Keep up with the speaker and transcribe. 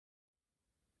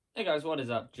Hey guys, what is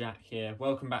up? Jack here.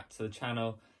 Welcome back to the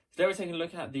channel. Today we're taking a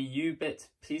look at the U-Bit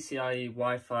PCIe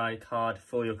Wi-Fi card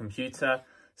for your computer.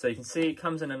 So you can see it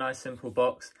comes in a nice simple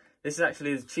box. This is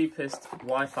actually the cheapest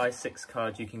Wi-Fi 6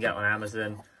 card you can get on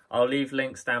Amazon. I'll leave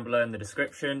links down below in the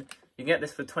description. You can get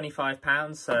this for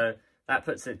 £25, so that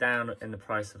puts it down in the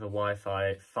price of a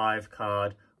Wi-Fi 5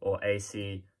 card or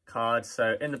AC card.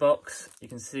 So in the box, you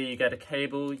can see you get a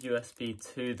cable, USB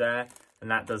 2 there,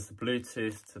 and that does the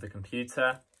Bluetooth to the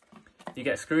computer. You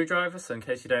get a screwdriver, so in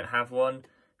case you don't have one,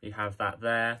 you have that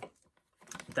there.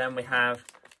 Then we have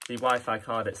the Wi-Fi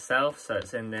card itself, so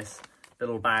it's in this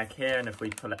little bag here, and if we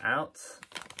pull it out,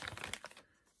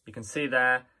 you can see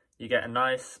there, you get a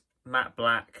nice matte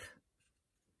black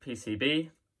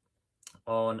PCB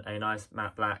on a nice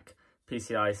matte black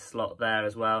PCI slot there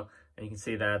as well, and you can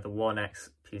see there the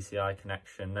 1X PCI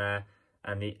connection there,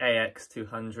 and the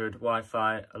AX200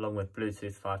 Wi-Fi along with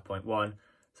Bluetooth 5.1.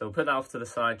 So we'll put that off to the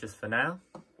side just for now.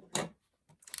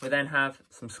 We then have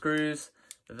some screws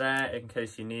there in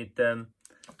case you need them.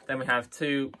 Then we have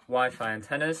two Wi-Fi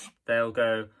antennas. They'll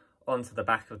go onto the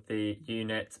back of the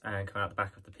unit and come out the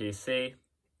back of the PC.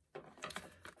 We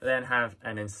then have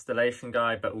an installation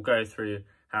guide, but we'll go through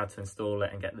how to install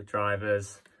it and get the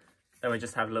drivers. Then we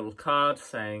just have a little card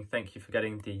saying thank you for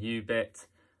getting the U-Bit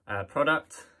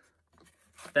product.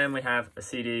 Then we have a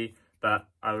CD, but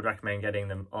I would recommend getting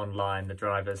them online, the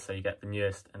drivers, so you get the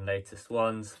newest and latest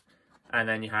ones. And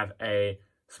then you have a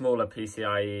smaller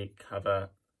PCIe cover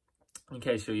in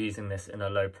case you're using this in a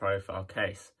low profile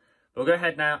case. We'll go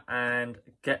ahead now and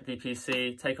get the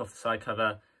PC, take off the side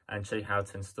cover, and show you how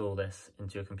to install this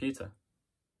into your computer.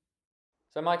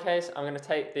 So in my case, I'm going to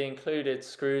take the included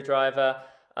screwdriver,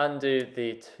 undo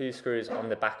the two screws on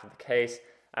the back of the case,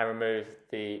 and remove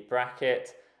the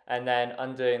bracket. And then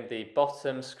undoing the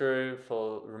bottom screw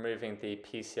for removing the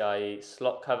PCIe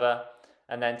slot cover.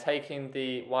 And then taking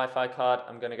the Wi-Fi card,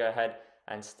 I'm going to go ahead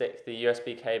and stick the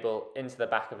USB cable into the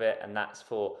back of it, and that's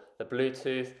for the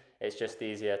Bluetooth. It's just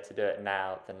easier to do it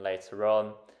now than later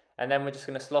on. And then we're just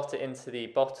going to slot it into the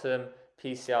bottom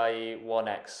PCIe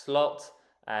 1X slot,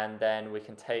 and then we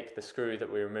can take the screw that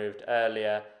we removed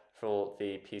earlier for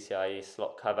the PCIe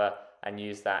slot cover and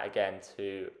use that again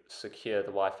to secure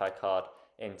the Wi-Fi card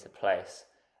into place.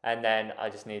 And then I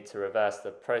just need to reverse the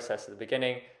process at the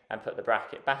beginning and put the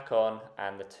bracket back on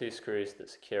and the two screws that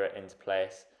secure it into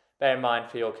place. Bear in mind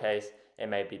for your case it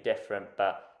may be different,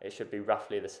 but it should be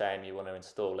roughly the same. You want to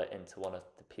install it into one of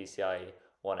the PCIe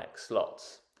 1X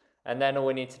slots. And then all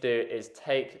we need to do is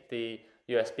take the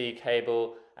USB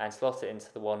cable and slot it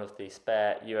into one of the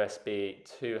spare USB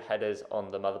 2 headers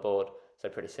on the motherboard. So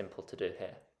pretty simple to do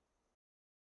here.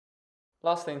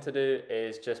 Last thing to do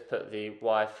is just put the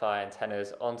Wi-Fi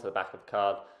antennas onto the back of the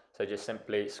card, so just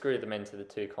simply screw them into the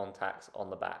two contacts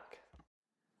on the back.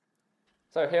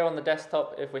 So here on the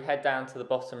desktop, if we head down to the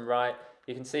bottom right,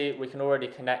 you can see we can already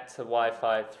connect to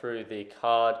Wi-Fi through the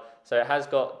card. So it has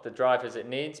got the drivers it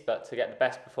needs, but to get the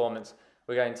best performance,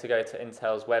 we're going to go to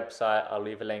Intel's website. I'll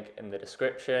leave a link in the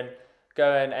description.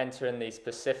 Go and enter in the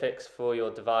specifics for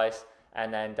your device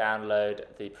and then download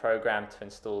the program to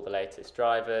install the latest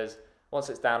drivers. Once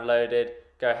it's downloaded,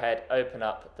 go ahead, open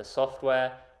up the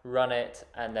software, run it,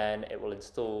 and then it will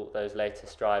install those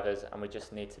latest drivers, and we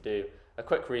just need to do a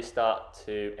quick restart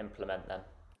to implement them.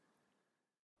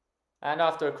 And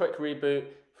after a quick reboot,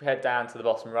 if we head down to the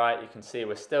bottom right, you can see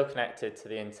we're still connected to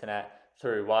the internet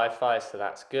through Wi-Fi, so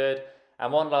that's good.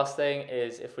 And one last thing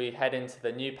is if we head into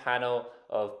the new panel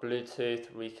of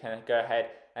Bluetooth, we can go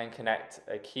ahead and connect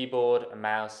a keyboard, a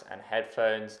mouse, and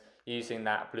headphones using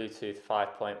that Bluetooth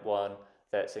 5.1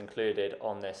 that's included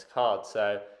on this card.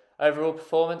 So overall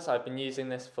performance, I've been using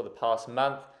this for the past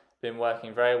month, been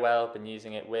working very well, been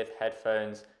using it with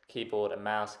headphones, keyboard and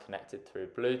mouse connected through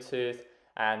Bluetooth,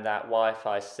 and that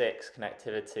Wi-Fi 6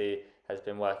 connectivity has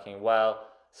been working well,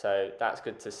 so that's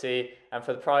good to see. And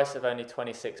for the price of only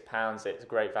 £26, it's a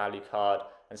great value card,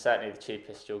 and certainly the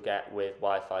cheapest you'll get with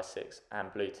Wi-Fi 6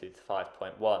 and Bluetooth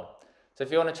 5.1. So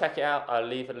if you want to check it out, I'll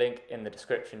leave a link in the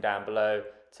description down below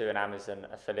to an Amazon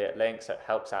affiliate link, so it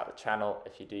helps out the channel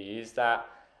if you do use that.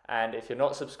 And if you're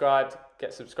not subscribed,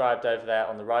 get subscribed over there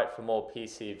on the right for more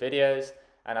PC videos,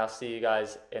 and I'll see you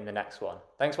guys in the next one.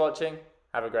 Thanks for watching,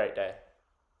 have a great day.